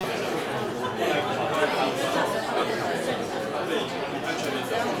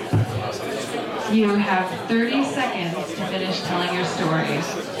You have 30 seconds to finish telling your story.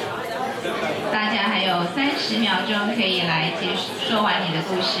 大家还有30秒钟可以来说完你的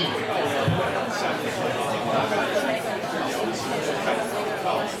故事。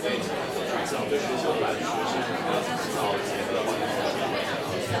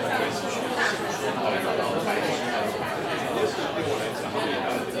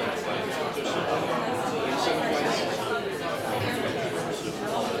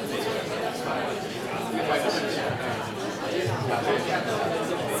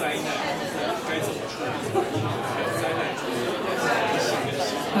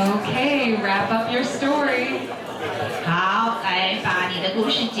Okay, wrap up your story. 好，来把你的故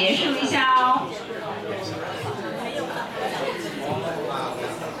事结束一下哦。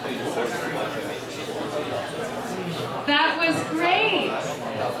That was great.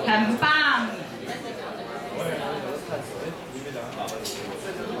 很棒。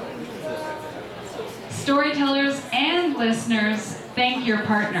Storytellers and listeners, thank your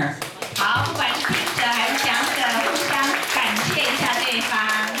partner. 好，不管是听者还是讲者，互相感谢一下对方。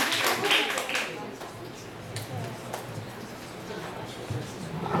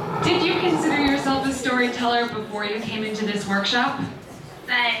Did you consider yourself a storyteller before you came into this workshop?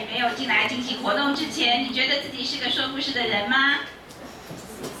 在没有进来进行活动之前，你觉得自己是个说故事的人吗？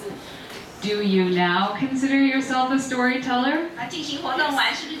 Do you now consider yourself a storyteller? 进行活动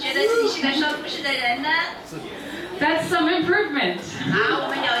完，是不是觉得自己是个说故事的人呢？ That's some improvement. 好，我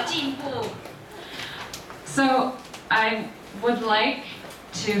们有进步。So I would like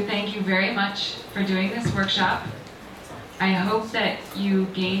to thank you very much for doing this workshop. I hope that you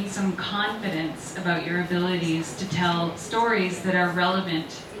gain some confidence about your abilities to tell stories that are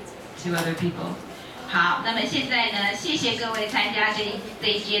relevant to other people. 好，那么现在呢，谢谢各位参加这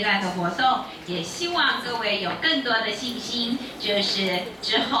一阶段的活动，也希望各位有更多的信心，就是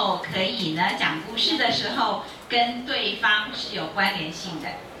之后可以呢讲故事的时候跟对方是有关联性的。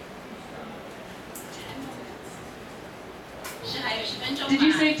是还有10分钟吗？ Did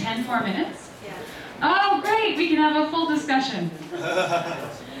you say 10 more minutes? Oh, great! We can have a full discussion.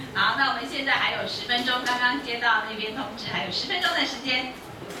 好，那我们现在还有10分钟，刚刚接到那边通知，还有10分钟的时间。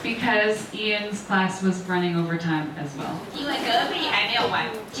Because Ian's class was running over time as well. 因为隔壁还没有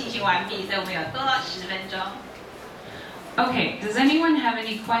进行完毕，所以我们有多10分钟。Okay, does anyone have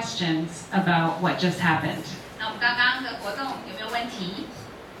any questions about what just happened? 那我们刚刚的活动有没有问题？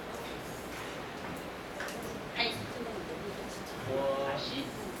嘿，老师。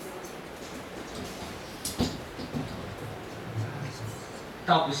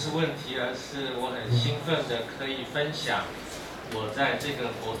倒不是问题，而是我很兴奋的可以分享我在这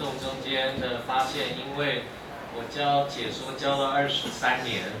个活动中间的发现，因为我教解说教了23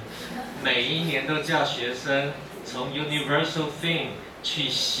年，每一年都叫学生从 universal theme 去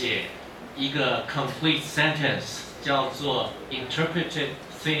写一个 complete sentence， 叫做 interpreted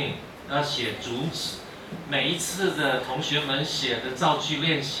theme， 要写主旨。每一次的同学们写的造句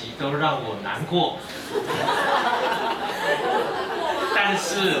练习都让我难过，但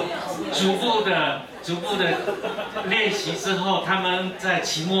是逐步的练习之后，他们在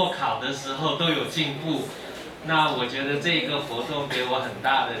期末考的时候都有进步。那我觉得这个活动给我很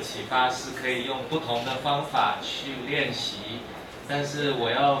大的启发，是可以用不同的方法去练习。但是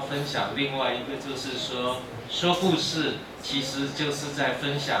我要分享另外一个，就是说故事其实就是在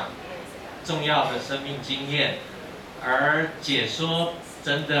分享重要的生命经验，而解说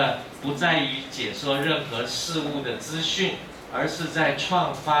真的不在于解说任何事物的资讯，而是在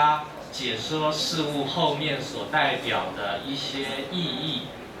创发解说事物后面所代表的一些意义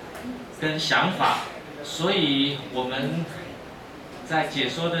跟想法。所以我们在解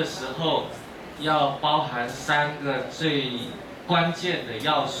说的时候要包含3个最关键的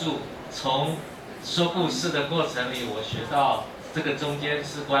要素。从说故事的过程里，我学到这个中间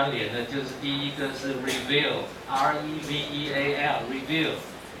是关联的，就是第一个是 reveal，R-E-V-E-A-L reveal，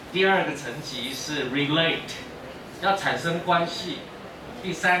 第2个层级是 relate， 要产生关系，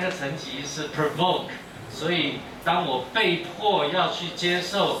第3个层级是 provoke。所以当我被迫要去接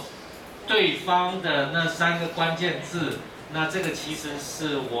受对方的那3个关键字，那这个其实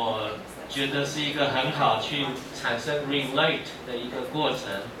是我觉得是一个很好去产生 relate 的一个过程。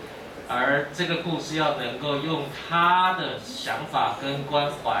而这个故事要能够用他的想法跟关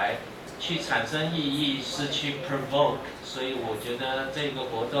怀去产生意义，是去 provoke。所以我觉得这个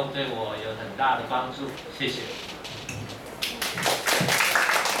活动对我有很大的帮助。谢谢。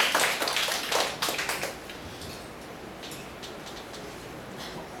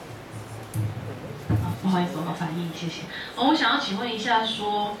不好意思，我要翻译，谢谢。我想要请问一下，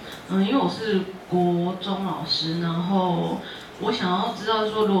说，因为我是国中老师，然后我想要知道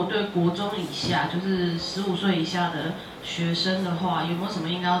说，如果对国中以下，就是15岁以下的学生的话，有没有什么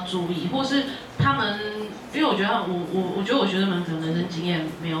应该要注意，或是他们，因为我觉得我觉得我学生们可能人生经验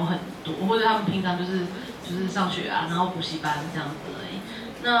没有很多，或者他们平常就是上学啊，然后补习班这样子而已。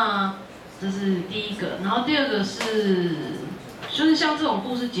那这是第一个，然后第二个是，就是像这种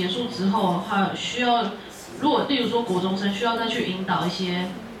故事结束之后，还需要，如果例如说国中生需要再去引导一些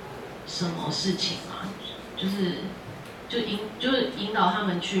什么事情嘛，就是引导他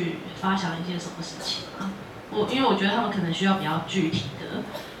们去发想一些什么事情啊。因为我觉得他们可能需要比较具体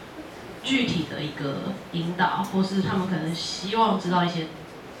的一个引导，或是他们可能希望知道一些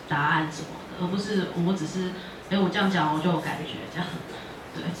答案什么的，而不是我只是我这样讲我就有感觉这样。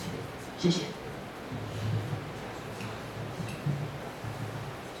对，谢谢。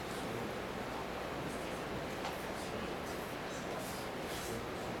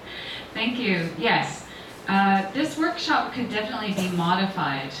Thank you. Yes, this workshop could definitely be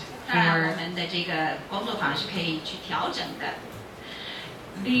modified 当然， for 我们的这个工作坊是可以去调整的。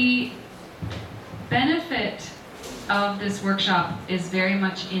the benefit of this workshop is very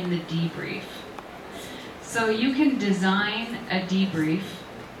much in the debrief. So you can design a debrief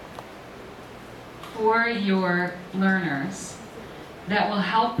for your learners that will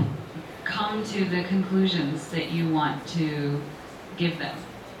help come to the conclusions that you want to give them.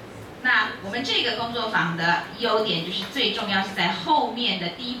 那我们这个工作坊的优点就是最重要是在后面的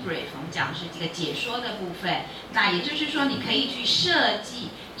debrief， 我们讲的是这个解说的部分。那也就是说，你可以去设计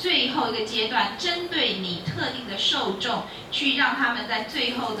最后一个阶段，针对你特定的受众，去让他们在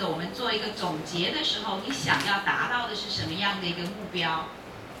最后的我们做一个总结的时候，你想要达到的是什么样的一个目标？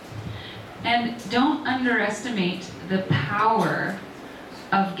 And don't underestimate the power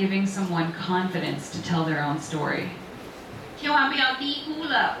of giving someone confidence to tell their own story. 千万不要低估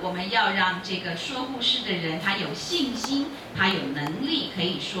了，我们要让这个说故事的人他有信心，他有能力可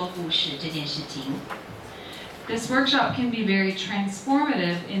以说故事这件事情。This workshop can be very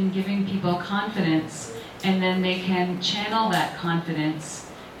transformative in giving people confidence, and then they can channel that confidence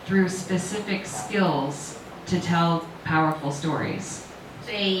through specific skills to tell powerful stories.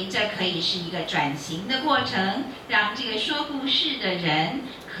 所以这可以是一个转型的过程，让这个说故事的人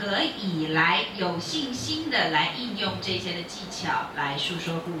可以来有信心的来应用这些的技巧来述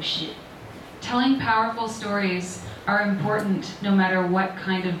说故事。Telling powerful stories are important no matter what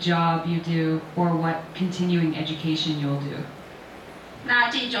kind of job you do or what continuing education you'll do.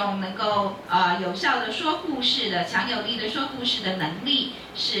 那这种能够有效的说故事的、强有力的说故事的能力，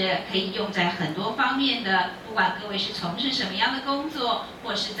是可以用在很多方面的。不管各位是从事什么样的工作，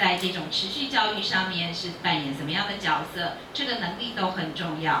或是在这种持续教育上面是扮演什么样的角色，这个能力都很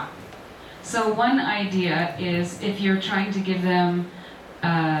重要。So one idea is if you're trying to give them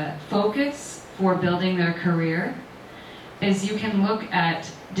focus for building their career, is you can look at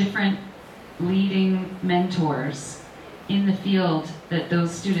different leading mentors in the field that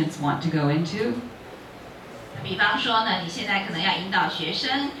those students want to go into. 比方说呢，你现在可能要引导学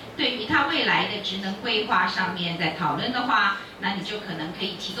生对于他未来的职能规划上面在讨论的话，那你就可能可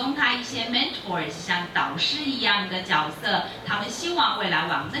以提供他一些 mentors， 像导师一样的角色，他们希望未来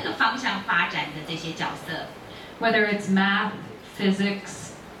往那个方向发展的这些角色。Whether it's math,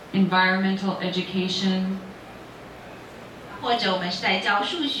 physics, environmental education, 或者我们是在教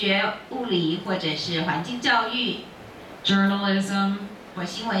数学、物理，或者是环境教育、 journalism, 或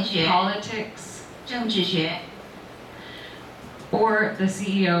新闻学、 politics, 政治学， or the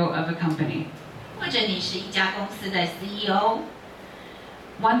CEO of a company. 或者你是一家公司的 CEO。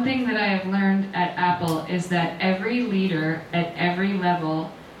 One thing that I have learned at Apple is that every leader at every level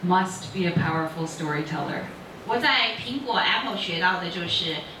must be a powerful storyteller. 我在苹果 Apple 学到的就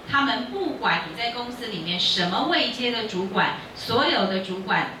是，他们不管你在公司里面什么位阶的主管，所有的主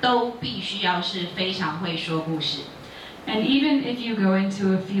管都必须要是非常会说故事。 And even if you go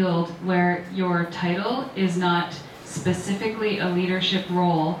into a field where your title is not specifically a leadership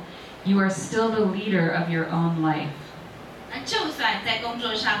role, you are still the leader of your own life. 那就算在工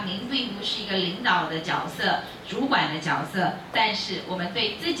作上您并不是一个领导的角色、主管的角色，但是我们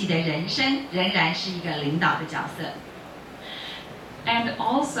对自己的人生仍然是一个领导的角色。 And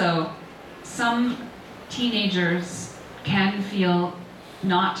also, some teenagers can feel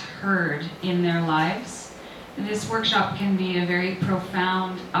not heard in their lives. This workshop can be a very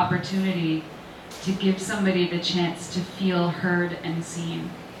profound opportunity to give somebody the chance to feel heard and seen.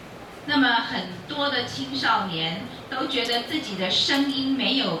 那么很多的青少年都觉得自己的声音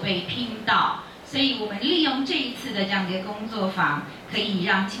没有被听到，所以我们利用这一次的这样的一个工作坊，可以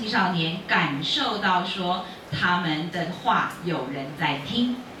让青少年感受到说他们的话有人在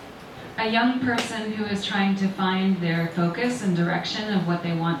听。a young person who is trying to find their focus and direction of what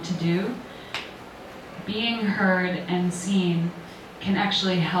they want to do, being heard and seen can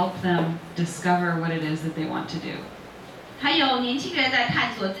actually help them discover what it is that they want to do. 还有年轻人在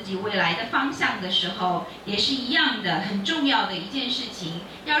探索自己未来的方向的时候，也是一样的，很重要的一件事情，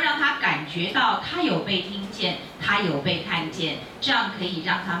要让他感觉到他有被听见，他有被看见，这样可以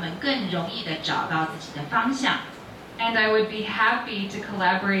让他们更容易的找到自己的方向。And I would be happy to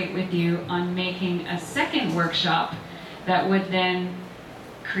collaborate with you on making a second workshop that would then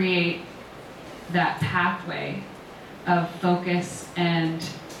create that pathway of focus and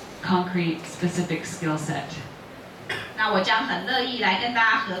concrete specific skill set. 那我将很乐意来跟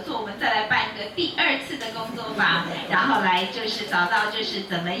大家合作，我们再来办一个第2次的工作坊，然后来就是找到就是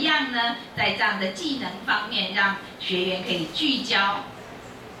怎么样呢，在这样的技能方面让学员可以聚焦。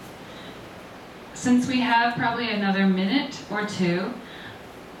Since we have probably another minute or two,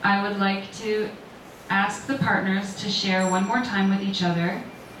 I would like to ask the partners to share one more time with each other.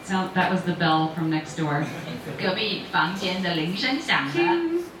 So that was the bell from next door. 隔壁房间的铃声响了。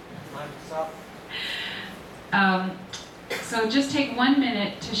So just take 1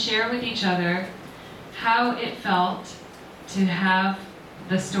 minute to share with each other how it felt to have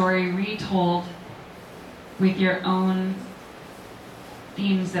the story retold with your own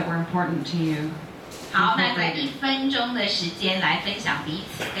themes that were important to you. 好，那在1分钟的时间来分享彼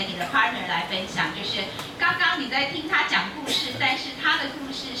此，跟你的 partner 来分享，就是刚刚你在听他讲故事，但是他的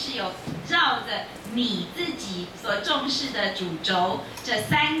故事是有绕着你自己所重视的主轴这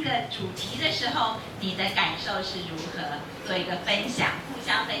3个主题的时候，你的感受是如何？做一个分享，互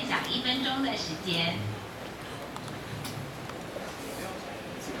相分享1分钟的时间。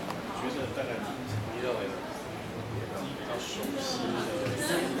觉得大概提到比较熟悉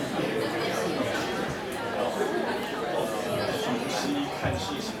看事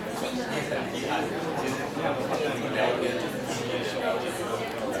情的厉害，这样的话跟你们聊天就是直接了解这个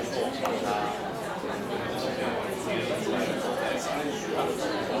做法啊，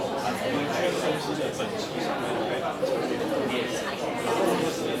我们这个东西的本质上面非常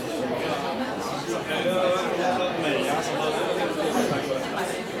美啊什么的。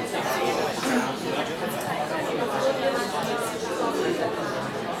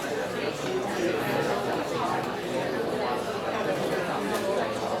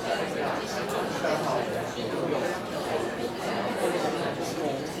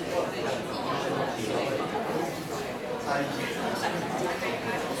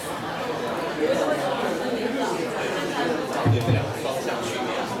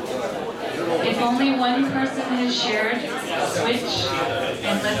If only one person has shared, switch,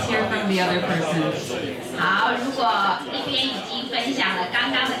 and let's hear from the other person. 好，如果一边已经分享了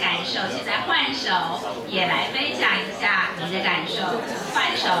刚刚的感受，现在换手也来分享一下你的感受。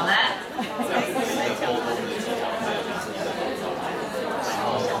换手了。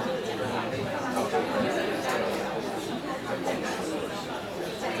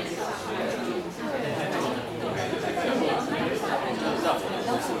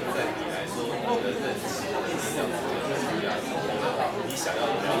你想要了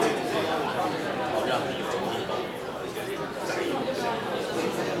解这个，然后让你有地方在意一下。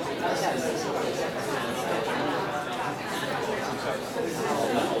在3个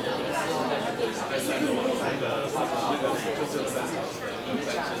就只有3场，展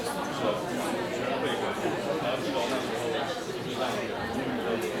现出了会馆，然后基本上就让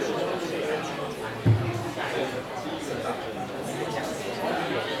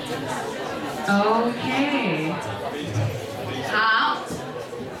Okay. 好。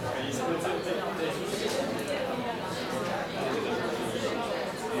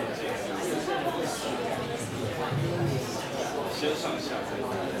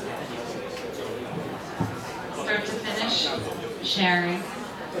Start to finish sharing.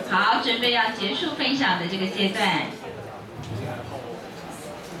 好，准备要结束分享的这个阶段。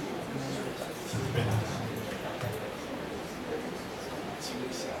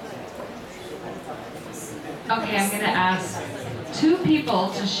Okay, I'm going to ask 2 people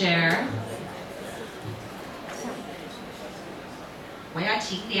to share. 我要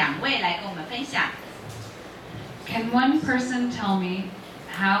请2位来跟我们分享。Can one person tell me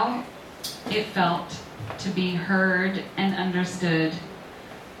how it felt to be heard and understood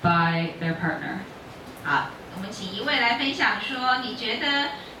by their partner? 好，我们请1位来分享说，你觉得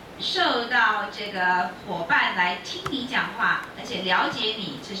受到这个伙伴来听你讲话，而且了解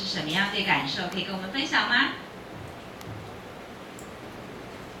你，这是什么样的感受？可以跟我们分享吗？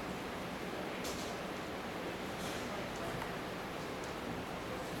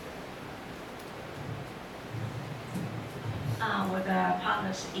我的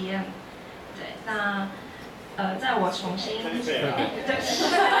partner 是 EM。对，那在我重新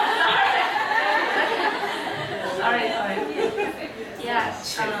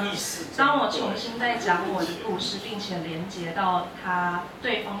Yes， 当我重新在讲我的故事，并且连接到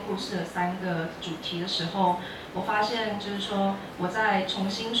对方故事的3个主题的时候，我发现就是说我在重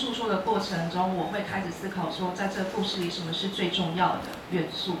新述说的过程中，我会开始思考说，在这个故事里什么是最重要的元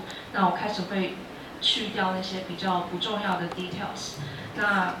素。那我开始会去掉那些比较不重要的 details。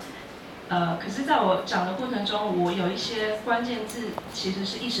那可是在我讲的过程中，我有一些关键字其实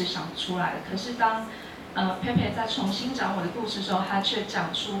是一时想不出来的。可是当佩佩在重新讲我的故事的时候，他却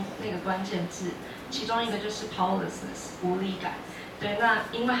讲出那个关键字，其中一个就是 powerlessness 无力感。对，那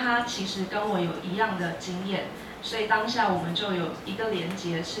因为他其实跟我有一样的经验，所以当下我们就有一个连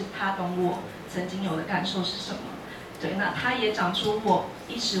结，是他懂我曾经有的感受是什么。对，那他也讲出我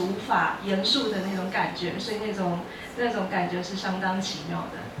一时无法言述的那种感觉，所以那种感觉是相当奇妙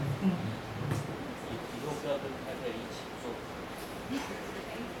的。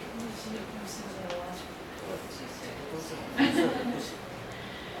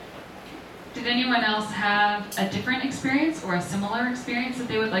Did anyone else have a different experience or a similar experience that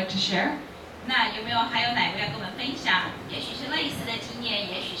they would like to share? 那还有哪位要跟我们分享？也许是类似的经验，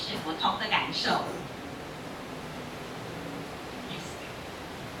也许是不同的感受。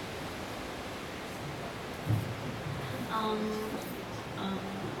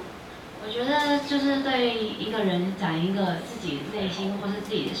我觉得就是对一个人讲一个自己内心或是自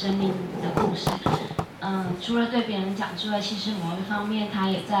己的生命的故事，除了对别人讲之外，其实某一方面他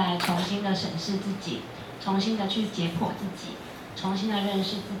也在重新的审视自己，重新的去解剖自己，重新的认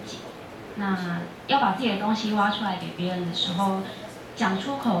识自己。那要把自己的东西挖出来给别人的时候，讲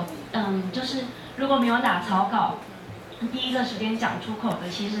出口，就是如果没有打草稿，第一个时间讲出口的，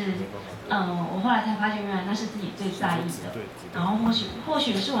其实，我后来才发现，原来那是自己最在意的。然后或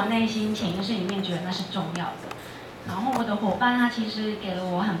许是我内心潜意识里面觉得那是重要的。然后我的伙伴他其实给了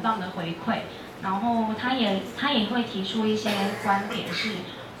我很棒的回馈，然后他也会提出一些观点，是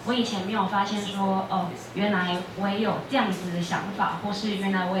我以前没有发现说，原来我也有这样子的想法，或是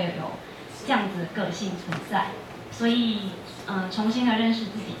原来我也有这样子的个性存在。所以，重新的认识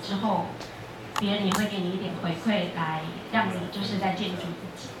自己之后，别人也会给你一点回馈，来让你就是在建筑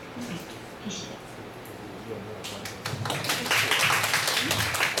自己。谢谢。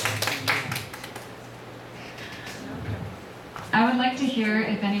I would like to hear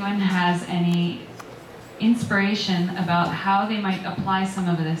if anyone has any inspiration about how they might apply some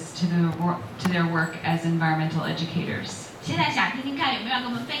of this to their work as environmental educators. 现在想听听看有没有要跟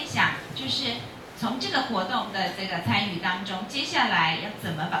我们分享，就是从这个活动的这个参与当中，接下来要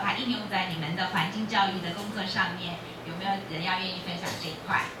怎么把它应用在你们的环境教育的工作上面？有没有人要愿意分享这一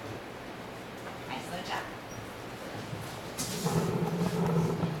块？来，所长。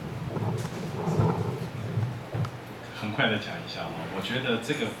很快的讲一下我觉得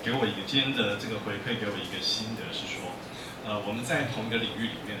这个给我一个今天的这个回馈，给我一个心得是说，我们在同一个领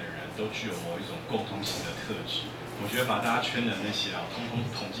域里面的人都具有某一种共通性的特质。我觉得把大家圈的那些通通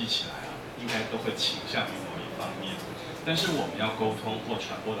统计起来应该都会倾向于某一方面。但是我们要沟通或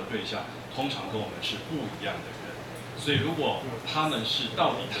传播的对象，通常跟我们是不一样的人。所以如果他们是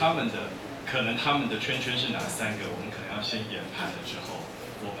到底他们的圈圈是哪3个，我们可能要先研判了之后，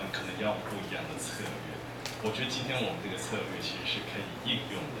我们可能要不一样的策略。我觉得今天我们这个策略其实是可以应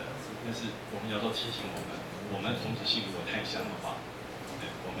用的，但是我们要都提醒我们同质性如果太强的话，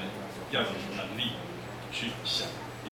我们要有能力去想